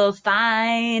 maybe we'll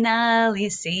finally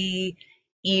see,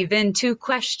 even to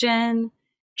question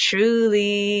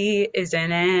truly is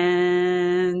an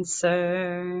answer."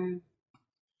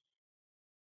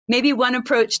 Maybe one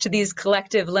approach to these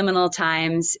collective liminal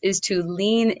times is to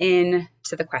lean in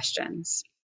to the questions,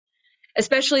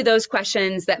 especially those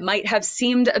questions that might have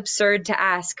seemed absurd to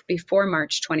ask before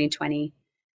March 2020,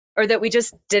 or that we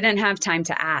just didn't have time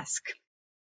to ask.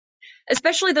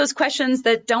 Especially those questions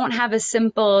that don't have a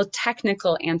simple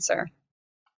technical answer.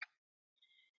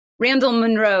 Randall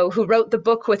Munroe, who wrote the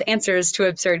book with answers to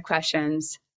absurd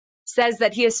questions, says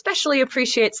that he especially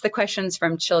appreciates the questions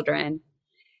from children,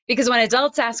 because when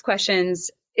adults ask questions,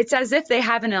 it's as if they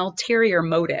have an ulterior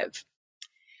motive.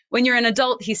 When you're an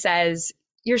adult, he says,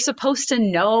 you're supposed to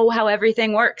know how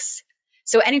everything works.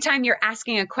 So anytime you're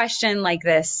asking a question like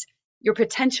this, you're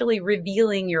potentially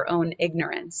revealing your own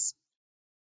ignorance.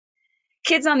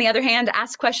 Kids, on the other hand,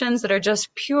 ask questions that are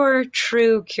just pure,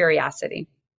 true curiosity.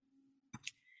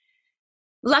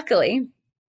 Luckily,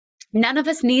 none of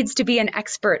us needs to be an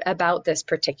expert about this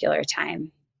particular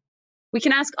time. We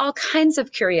can ask all kinds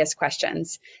of curious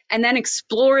questions and then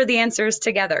explore the answers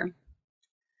together.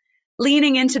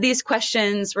 Leaning into these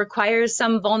questions requires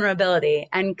some vulnerability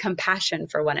and compassion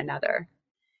for one another.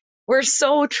 We're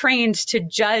so trained to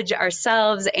judge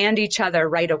ourselves and each other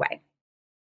right away.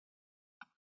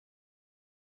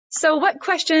 So what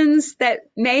questions that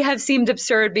may have seemed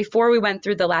absurd before we went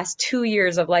through the last 2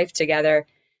 years of life together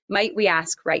might we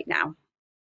ask right now?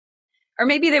 Or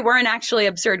maybe they weren't actually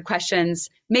absurd questions.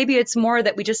 Maybe it's more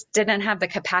that we just didn't have the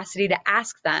capacity to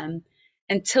ask them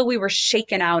until we were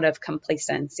shaken out of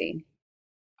complacency.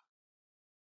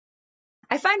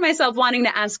 I find myself wanting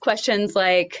to ask questions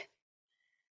like,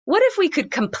 what if we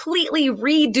could completely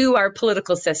redo our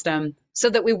political system so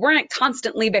that we weren't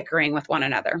constantly bickering with one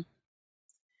another?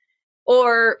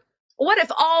 Or what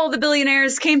if all the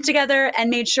billionaires came together and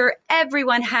made sure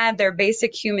everyone had their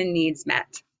basic human needs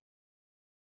met?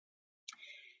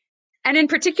 And in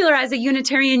particular, as a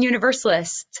Unitarian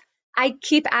Universalist, I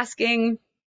keep asking,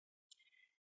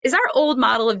 is our old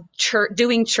model of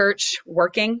doing church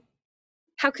working?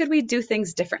 How could we do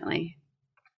things differently?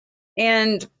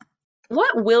 And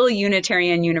what will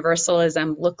Unitarian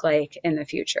Universalism look like in the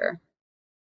future?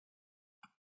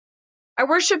 Our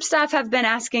worship staff have been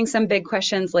asking some big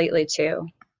questions lately too.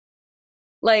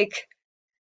 Like,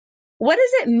 what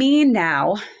does it mean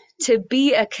now to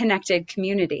be a connected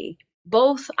community,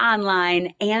 both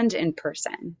online and in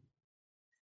person?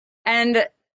 And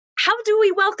how do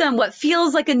we welcome what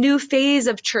feels like a new phase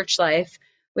of church life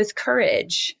with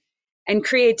courage and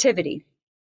creativity?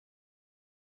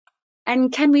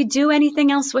 And can we do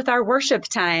anything else with our worship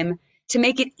time to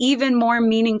make it even more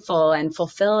meaningful and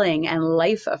fulfilling and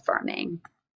life-affirming?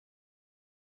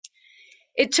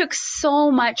 It took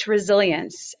so much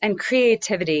resilience and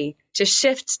creativity to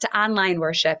shift to online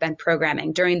worship and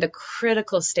programming during the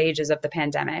critical stages of the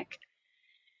pandemic.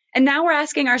 And now we're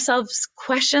asking ourselves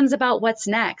questions about what's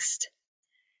next,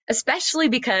 especially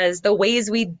because the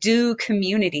ways we do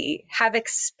community have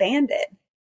expanded.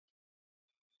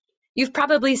 You've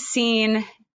probably seen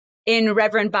in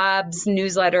Reverend Bob's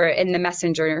newsletter in the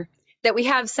Messenger that we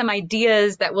have some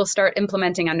ideas that we'll start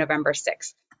implementing on November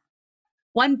 6th.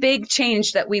 One big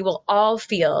change that we will all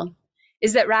feel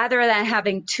is that rather than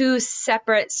having two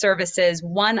separate services,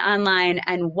 one online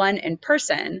and one in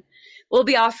person, we'll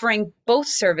be offering both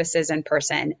services in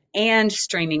person and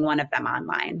streaming one of them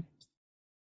online.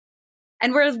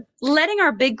 And we're letting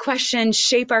our big questions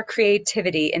shape our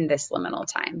creativity in this liminal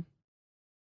time.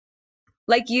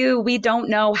 Like you, we don't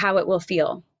know how it will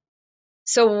feel.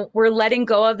 So we're letting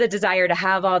go of the desire to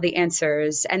have all the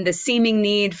answers and the seeming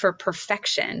need for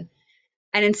perfection,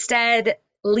 and instead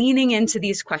leaning into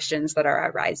these questions that are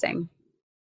arising.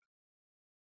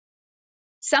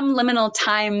 Some liminal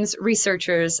times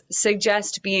researchers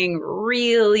suggest being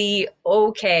really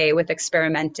okay with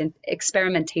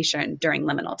experimentation during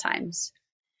liminal times.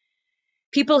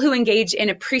 People who engage in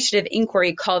appreciative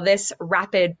inquiry call this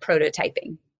rapid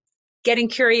prototyping, getting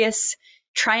curious,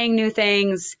 trying new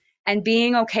things, and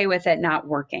being okay with it not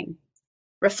working,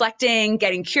 reflecting,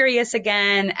 getting curious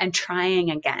again, and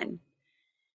trying again,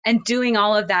 and doing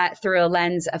all of that through a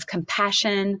lens of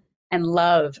compassion and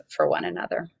love for one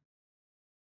another.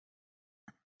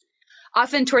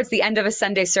 Often towards the end of a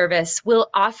Sunday service, we'll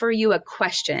offer you a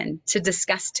question to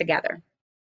discuss together.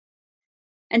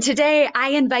 And today I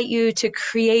invite you to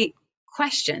create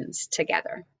questions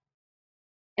together.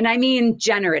 And I mean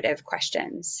generative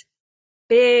questions,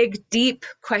 big, deep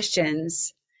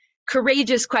questions,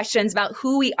 courageous questions about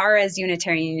who we are as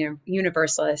Unitarian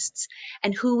Universalists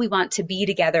and who we want to be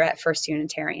together at First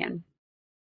Unitarian.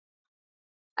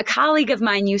 A colleague of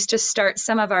mine used to start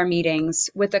some of our meetings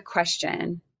with a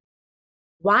question: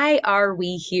 why are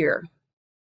we here?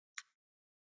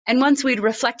 And once we'd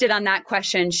reflected on that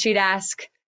question, she'd ask,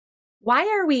 why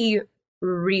are we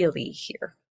really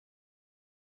here?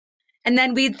 And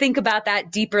then we'd think about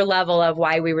that deeper level of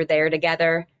why we were there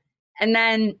together. And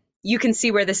then you can see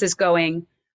where this is going.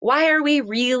 Why are we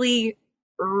really,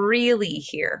 really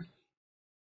here?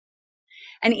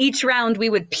 And each round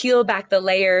we would peel back the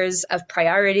layers of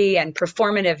priority and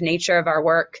performative nature of our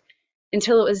work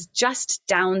until it was just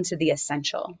down to the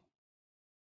essential.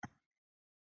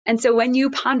 And so when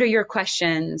you ponder your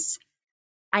questions,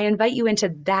 I invite you into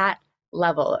that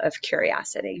level of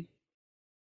curiosity.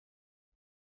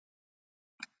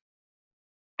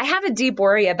 I have a deep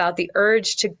worry about the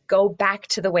urge to go back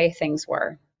to the way things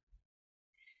were.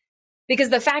 Because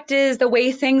the fact is, the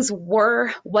way things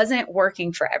were wasn't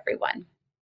working for everyone.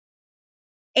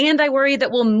 And I worry that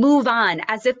we'll move on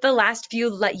as if the last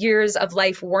few years of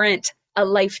life weren't a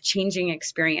life-changing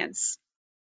experience.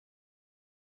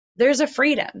 There's a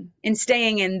freedom in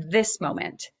staying in this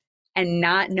moment and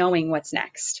not knowing what's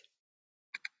next.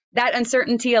 That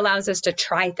uncertainty allows us to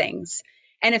try things.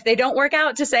 And if they don't work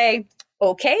out, to say,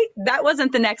 okay, that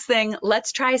wasn't the next thing,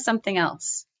 let's try something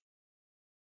else.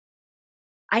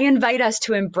 I invite us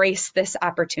to embrace this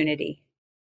opportunity.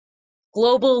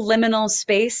 Global liminal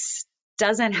space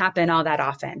doesn't happen all that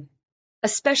often,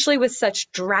 especially with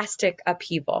such drastic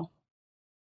upheaval.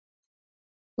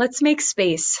 Let's make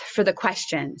space for the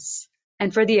questions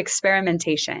and for the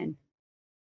experimentation,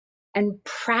 and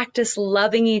practice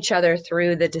loving each other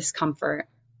through the discomfort.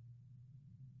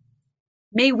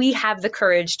 May we have the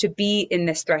courage to be in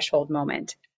this threshold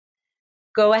moment.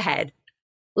 Go ahead,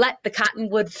 let the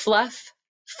cottonwood fluff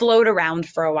float around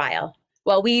for a while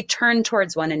we turn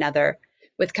towards one another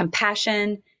with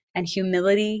compassion and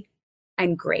humility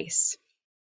and grace.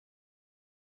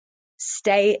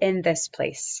 Stay in this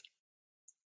place.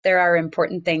 There are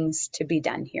important things to be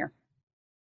done here.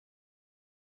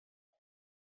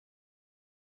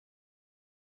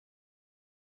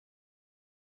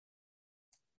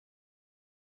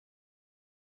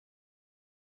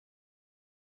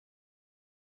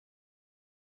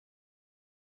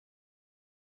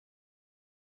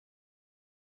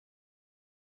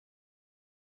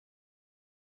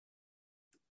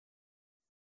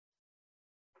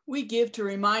 We give to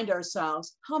remind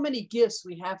ourselves how many gifts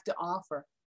we have to offer.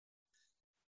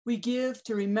 We give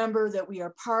to remember that we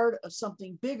are part of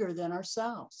something bigger than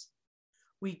ourselves.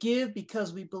 We give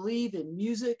because we believe in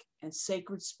music and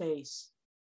sacred space.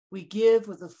 We give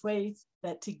with the faith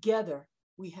that together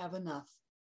we have enough.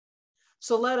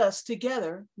 So let us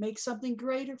together make something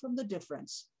greater from the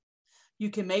difference. You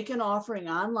can make an offering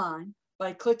online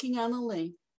by clicking on the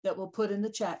link that we'll put in the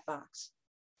chat box.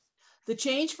 The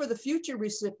change for the future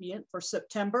recipient for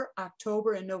September,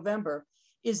 October, and November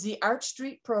is the Art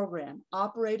Street program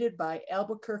operated by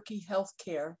Albuquerque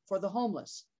Healthcare for the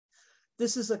Homeless.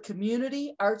 This is a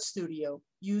community art studio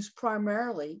used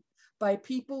primarily by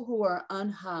people who are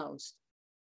unhoused.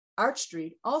 Art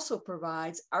Street also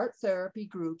provides art therapy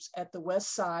groups at the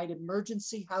West Side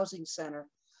Emergency Housing Center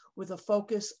with a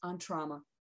focus on trauma.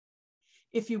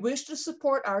 If you wish to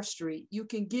support Art Street, you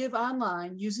can give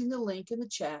online using the link in the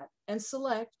chat and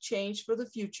select Change for the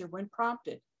Future when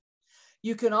prompted.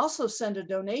 You can also send a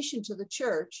donation to the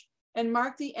church and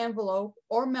mark the envelope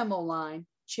or memo line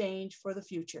Change for the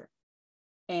Future.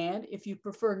 And if you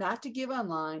prefer not to give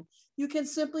online, you can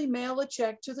simply mail a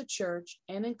check to the church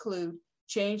and include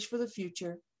Change for the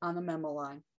Future on the memo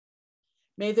line.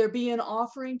 May there be an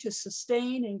offering to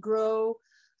sustain and grow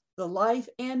the life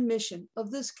and mission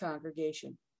of this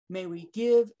congregation. May we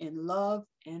give in love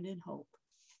and in hope.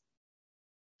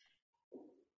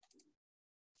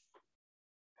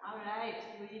 All right,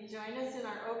 will you join us in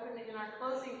our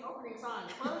closing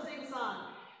song?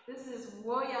 This is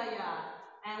Woyaya,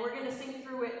 and we're going to sing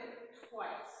through it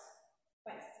twice.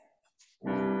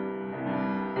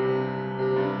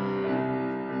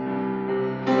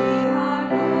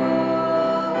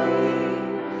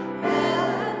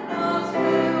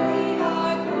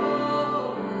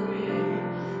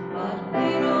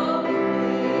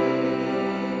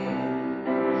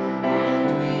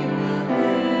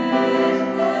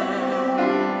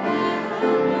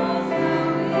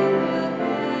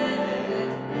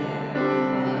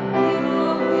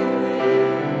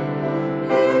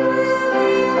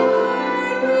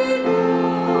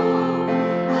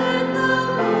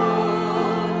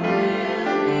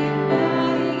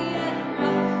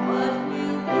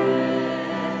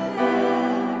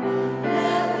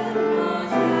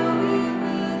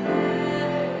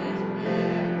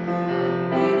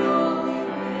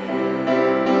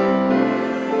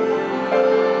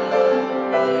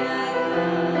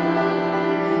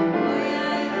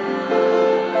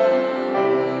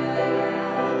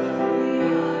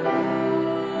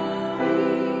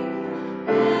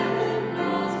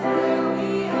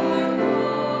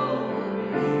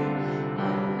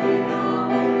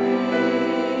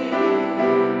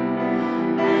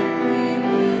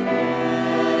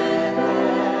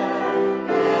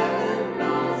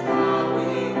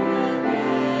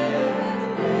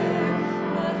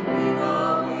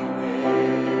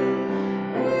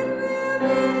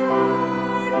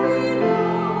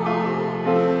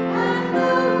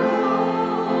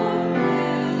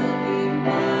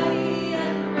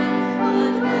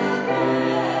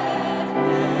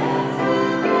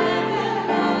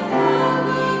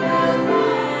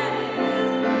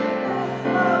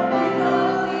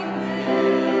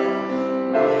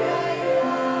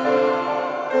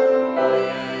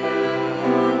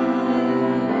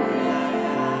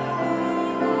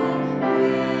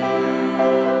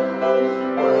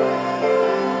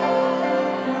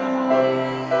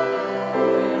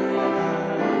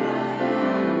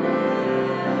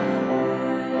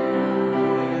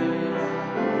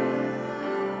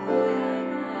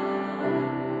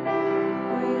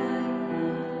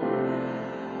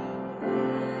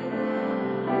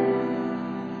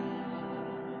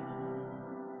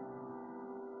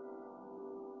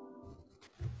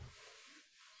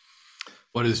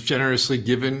 What is generously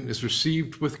given is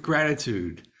received with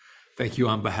gratitude. Thank you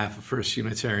on behalf of First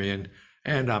Unitarian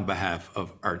and on behalf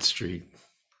of Art Street.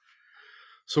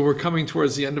 So we're coming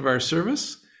towards the end of our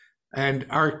service, and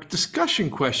our discussion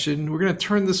question, we're going to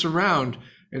turn this around,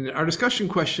 and our discussion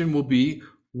question will be,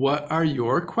 what are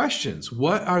your questions?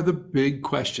 What are the big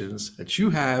questions that you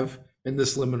have in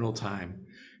this liminal time?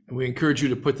 And we encourage you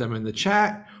to put them in the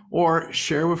chat or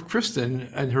share with Kristen,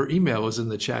 and her email is in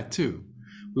the chat too.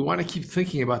 We want to keep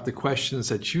thinking about the questions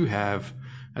that you have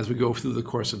as we go through the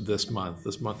course of this month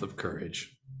of courage.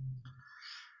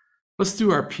 Let's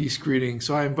do our peace greeting.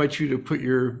 So I invite you to put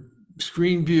your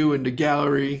screen view into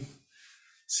gallery,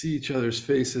 see each other's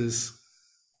faces.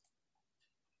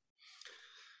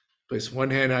 Place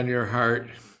one hand on your heart,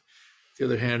 the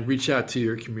other hand, reach out to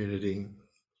your community.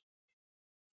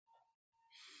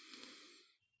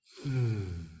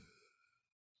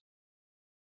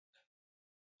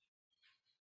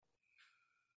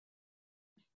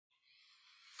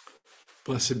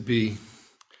 Blessed be.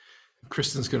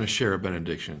 Kristen's going to share a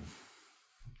benediction.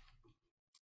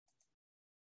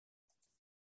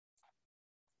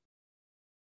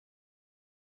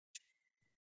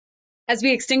 As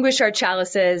we extinguish our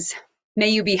chalices, may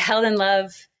you be held in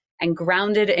love and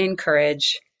grounded in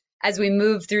courage as we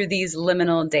move through these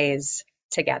liminal days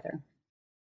together.